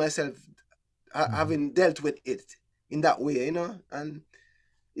I see myself having dealt with it in that way, you know? And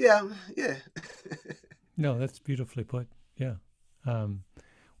yeah. No, that's beautifully put. Yeah.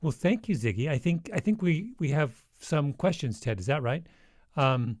 Well, thank you, Ziggy. I think we have some questions, Ted. Is that right?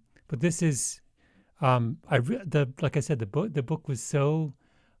 But this is, like I said, the book was so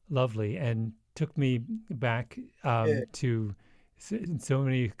lovely and took me back to so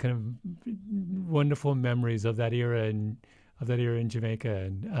many kind of wonderful memories of that era in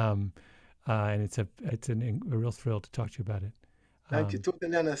Jamaica, and it's a real thrill to talk to you about it. Thank you.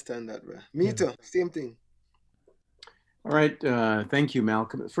 Totally understand that, bro. Me too. Same thing. All right. Thank you,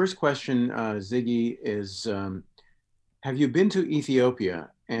 Malcolm. First question, Ziggy, is have you been to Ethiopia?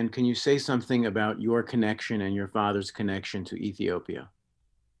 And can you say something about your connection and your father's connection to Ethiopia?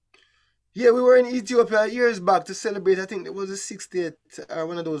 Yeah, we were in Ethiopia years back to celebrate. I think it was the 60th,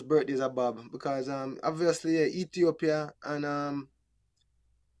 one of those birthdays of Bob, because obviously Ethiopia and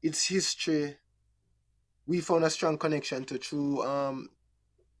its history, we found a strong connection to through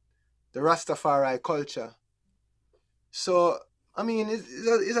the Rastafari culture. So I mean,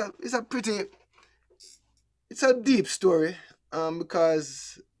 it's a pretty, it's a deep story,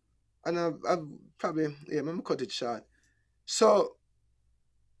 because, and I've probably, yeah, let me cut it short. So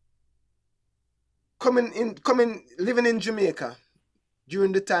living in Jamaica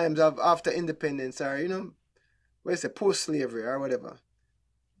during the times of after independence, or what is it, post-slavery or whatever,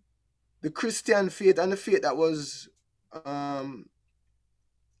 the Christian faith and the faith that was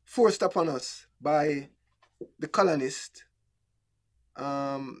forced upon us by the colonists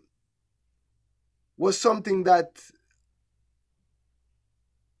was something that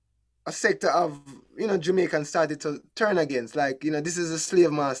a sector of Jamaicans started to turn against. Like, this is a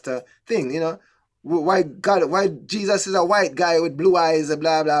slave master thing. Why Jesus is a white guy with blue eyes,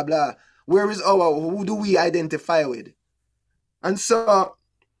 blah blah blah. Who do we identify with? And so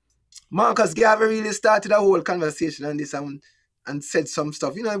Marcus Garvey really started a whole conversation on this and said some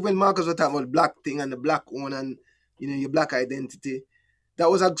stuff. When Marcus was talking about black thing and the black one and your black identity, that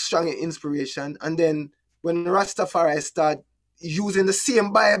was a strong inspiration. And then when Rastafari started using the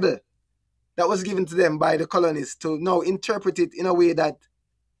same Bible that was given to them by the colonists to now interpret it in a way that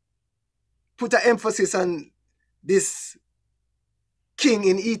put an emphasis on this king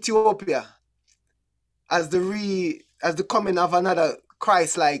in Ethiopia as the coming of another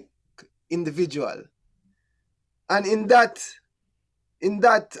Christ-like individual. And in that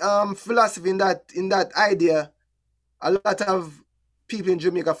philosophy, in that idea, a lot of people in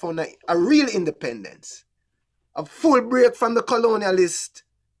Jamaica found a real independence, a full break from the colonialist.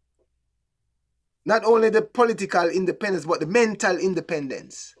 Not only the political independence, but the mental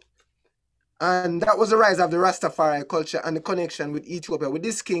independence. And that was the rise of the Rastafari culture and the connection with Ethiopia, with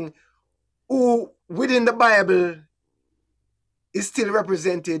this king who, within the Bible, is still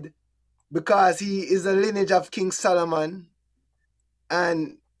represented because he is a lineage of King Solomon.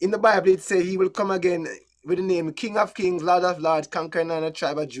 And in the Bible, it says he will come again with the name King of Kings, Lord of Lords, conquering the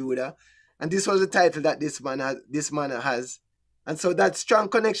tribe of Judah. And this was the title that this man has. And so that strong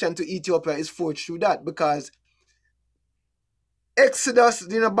connection to Ethiopia is forged through that, because Exodus,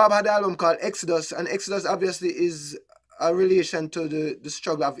 Bob had an album called Exodus, and Exodus obviously is a relation to the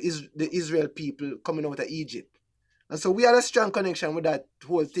struggle of the Israel people coming out of Egypt. And so we had a strong connection with that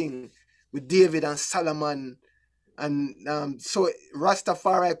whole thing, with David and Solomon. And so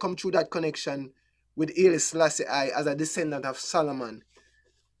Rastafari come through that connection with Haile Selassie I as a descendant of Solomon.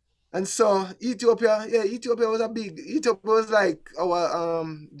 And so Ethiopia was like our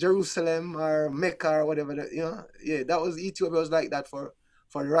Jerusalem or Mecca or whatever, that was Ethiopia was like that for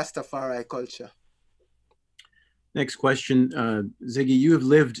the Rastafari culture. Next question, Ziggy, you have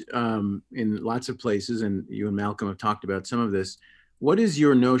lived in lots of places, and you and Malcolm have talked about some of this. What is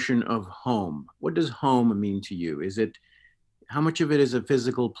your notion of home? What does home mean to you? How much of it is a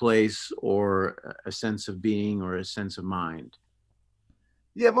physical place or a sense of being or a sense of mind?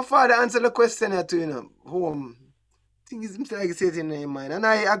 Yeah, my father answered the question too, home. I think it's like he says in his mind, and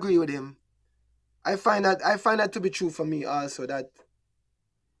I agree with him. I find that to be true for me also. That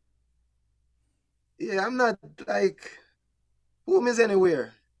I'm not like home is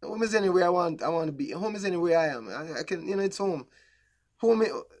anywhere. Home is anywhere I want to be. Home is anywhere I am. I can, it's home. Home,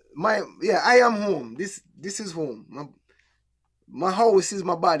 I am home. This is home. My house is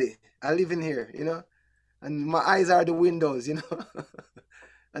my body. I live in here, and my eyes are the windows,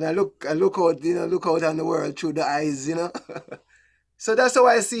 and I look out, look out on the world through the eyes, So that's how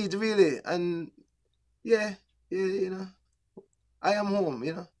I see it, really. And I am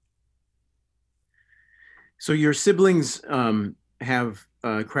home, So your siblings have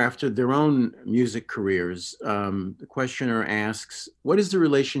crafted their own music careers. The questioner asks, what is the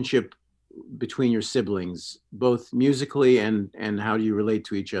relationship between your siblings, both musically and how do you relate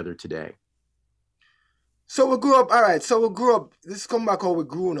to each other today? So we grew up, all right, this come back how we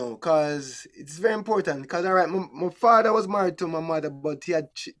grew now, because it's very important, because, all right, my father was married to my mother, but he had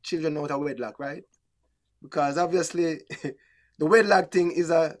children out of wedlock, right? Because obviously the wedlock thing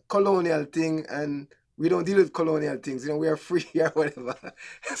is a colonial thing, and we don't deal with colonial things, we are free or whatever.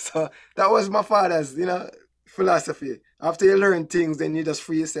 So that was my father's, philosophy. After you learn things, then you just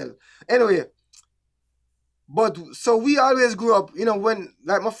free yourself. Anyway, but so we always grew up, when,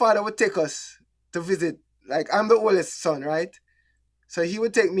 like, my father would take us to visit. Like, I'm the oldest son, right? So he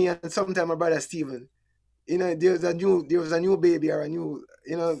would take me and sometimes my brother Stephen. There was a new baby or a new,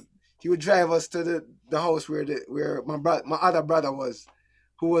 he would drive us to the house where my other brother was,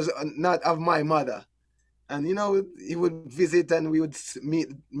 who was not of my mother. And, you know, he would visit and we would meet,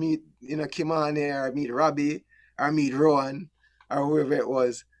 you know, Kimani or meet Robbie or meet Rowan or whoever it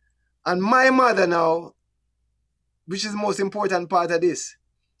was. And my mother now, which is the most important part of this,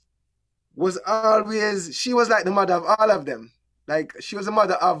 was always, she was like the mother of all of them. Like, she was the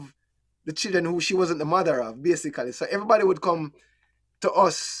mother of the children who she wasn't the mother of, basically. So everybody would come to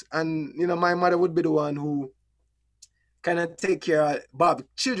us and, you know, my mother would be the one who kind of take care of Bob's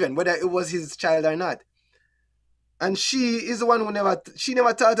children, whether it was his child or not. And she is the one who never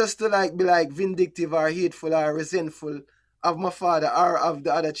taught us to like be like vindictive or hateful or resentful of my father or of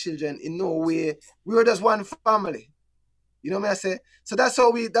the other children. In no way. We were just one family. You know what I say? So that's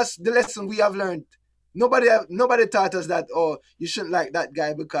the lesson we have learned. Nobody taught us that, oh, you shouldn't like that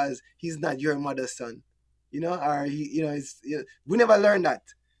guy because he's not your mother's son. You know, or he, you know, we never learned that.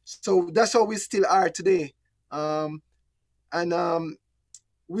 So that's how we still are today.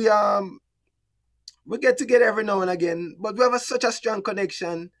 We get together every now and again, but we have such a strong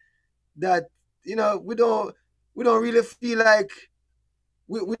connection that, you know, we don't really feel like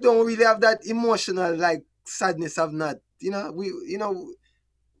we don't really have that emotional like sadness of not, you know, we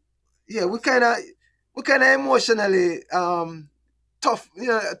kind of emotionally tough, you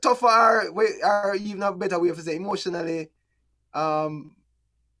know, tougher or even a better way of say emotionally what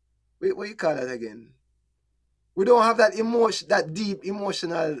you call that again? We don't have that deep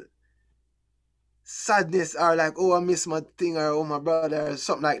emotional sadness or like, oh, I miss my thing or oh, my brother or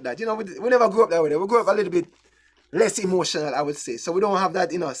something like that. You know, we never grew up that way. We grew up a little bit less emotional, I would say. So we don't have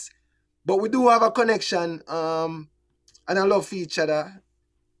that in us. But we do have a connection and a love for each other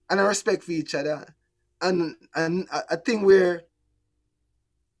and a respect for each other. And a thing where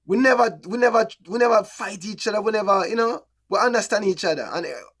we never fight each other. We never, you know, we understand each other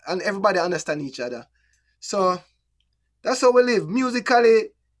and everybody understand each other. So that's how we live.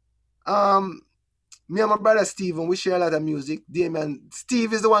 Musically, me and my brother Steven, we share a lot of music.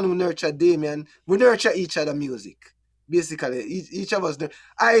 Steve is the one who nurtured Damien. We nurture each other music. Basically, each of us.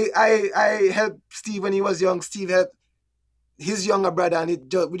 I helped Steve when he was young. Steve helped his younger brother, and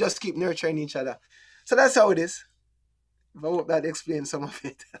we just keep nurturing each other. So that's how it is. I hope that explains some of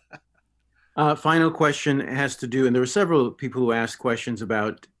it. Final question has to do, and there were several people who asked questions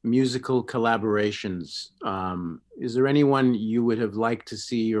about musical collaborations. Is there anyone you would have liked to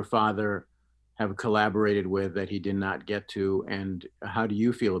see your father have collaborated with that he did not get to? And how do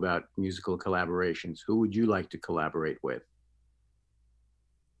you feel about musical collaborations? Who would you like to collaborate with?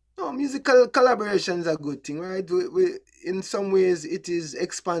 No, musical collaboration is a good thing, right? We in some ways, it is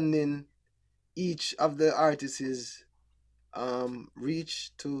expanding each of the artists'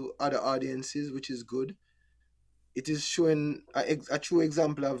 reach to other audiences, which is good. It is showing a true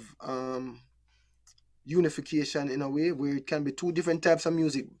example of unification in a way where it can be two different types of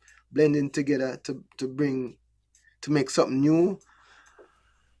music blending together to make something new.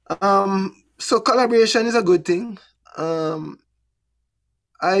 So collaboration is a good thing.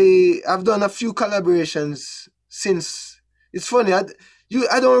 I've done a few collaborations since. It's funny. I'm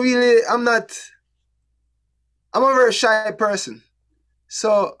a very shy person.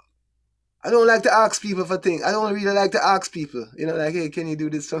 So I don't like to ask people for things. I don't really like to ask people, you know, like, hey, can you do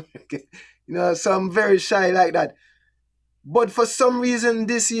this? You know, so I'm very shy like that. But for some reason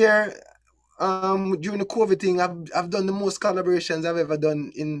this year, during the COVID thing, I've done the most collaborations I've ever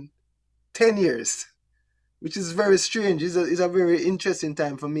done in 10 years, which is very strange. It's a very interesting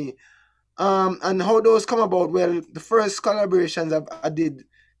time for me. And how those come about? Well, the first collaborations I did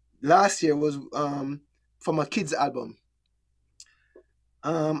last year was for my kids' album.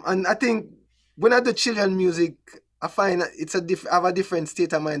 And I think when I do children music, I find I have a different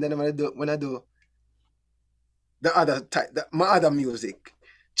state of mind than when I do the other type, my other music.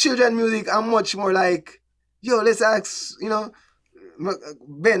 Children music, I'm much more like, yo, let's ask, you know,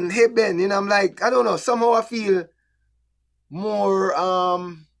 Ben, hey Ben, you know, I'm like, I don't know, somehow I feel more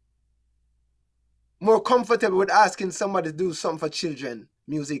comfortable with asking somebody to do something for children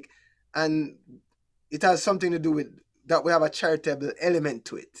music, and it has something to do with that we have a charitable element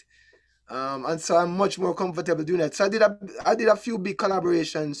to it. And so I'm much more comfortable doing that. So I did a few big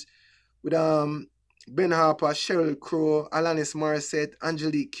collaborations with Ben Harper, Sheryl Crow, Alanis Morissette,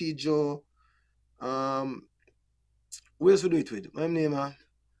 Angelique Kidjo. Who else we do it with? My name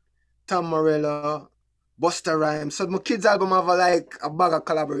Tom Morello, Busta Rhymes. So my kids' album have a bag of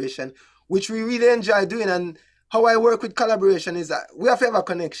collaboration, which we really enjoy doing. And how I work with collaboration is that we have to have a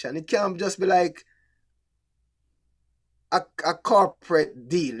connection. It can't just be like a corporate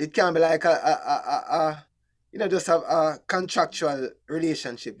deal. It can't be like just have a contractual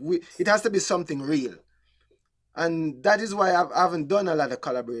relationship. It has to be something real. And that is why I haven't done a lot of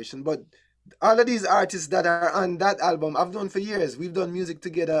collaboration. But all of these artists that are on that album, I've known for years. We've done music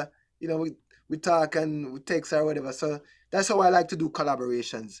together. You know, we talk and we text or whatever. So that's how I like to do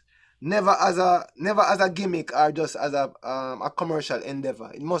collaborations. Never as a gimmick or just as a commercial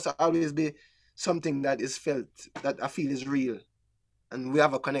endeavor. It must always be something that is felt, that I feel is real, and we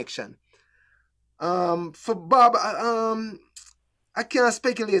have a connection. For Bob, I can't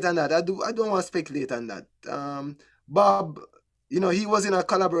speculate on that. I don't want to speculate on that. Bob, you know, he was in a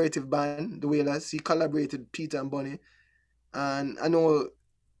collaborative band, the Wailers. He collaborated with Peter and Bonnie. And I know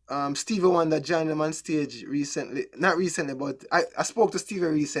Stevie Wonder joined them on stage recently. Not recently, but I spoke to Stevie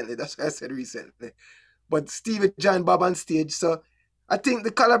recently. That's why I said recently. But Stevie joined Bob on stage. So I think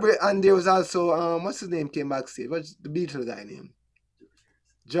the collaborate, and there was also, what's his name came backstage? What's the Beatles guy name?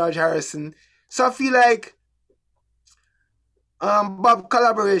 George Harrison. So I feel like Bob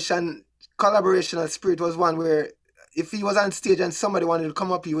collaborational spirit was one where if he was on stage and somebody wanted to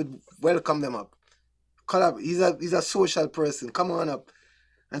come up, he would welcome them up. He's a social person. Come on up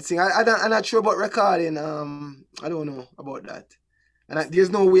and sing. I'm not sure about recording. I don't know about that. And there's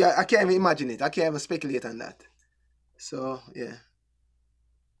no way, I can't even imagine it. I can't even speculate on that. So, yeah.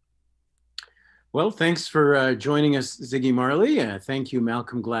 Well, thanks for joining us, Ziggy Marley. Thank you,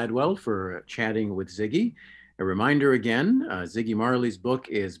 Malcolm Gladwell, for chatting with Ziggy. A reminder again, Ziggy Marley's book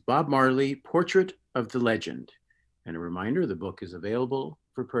is Bob Marley, Portrait of the Legend. And a reminder, the book is available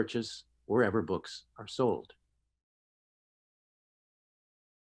for purchase wherever books are sold.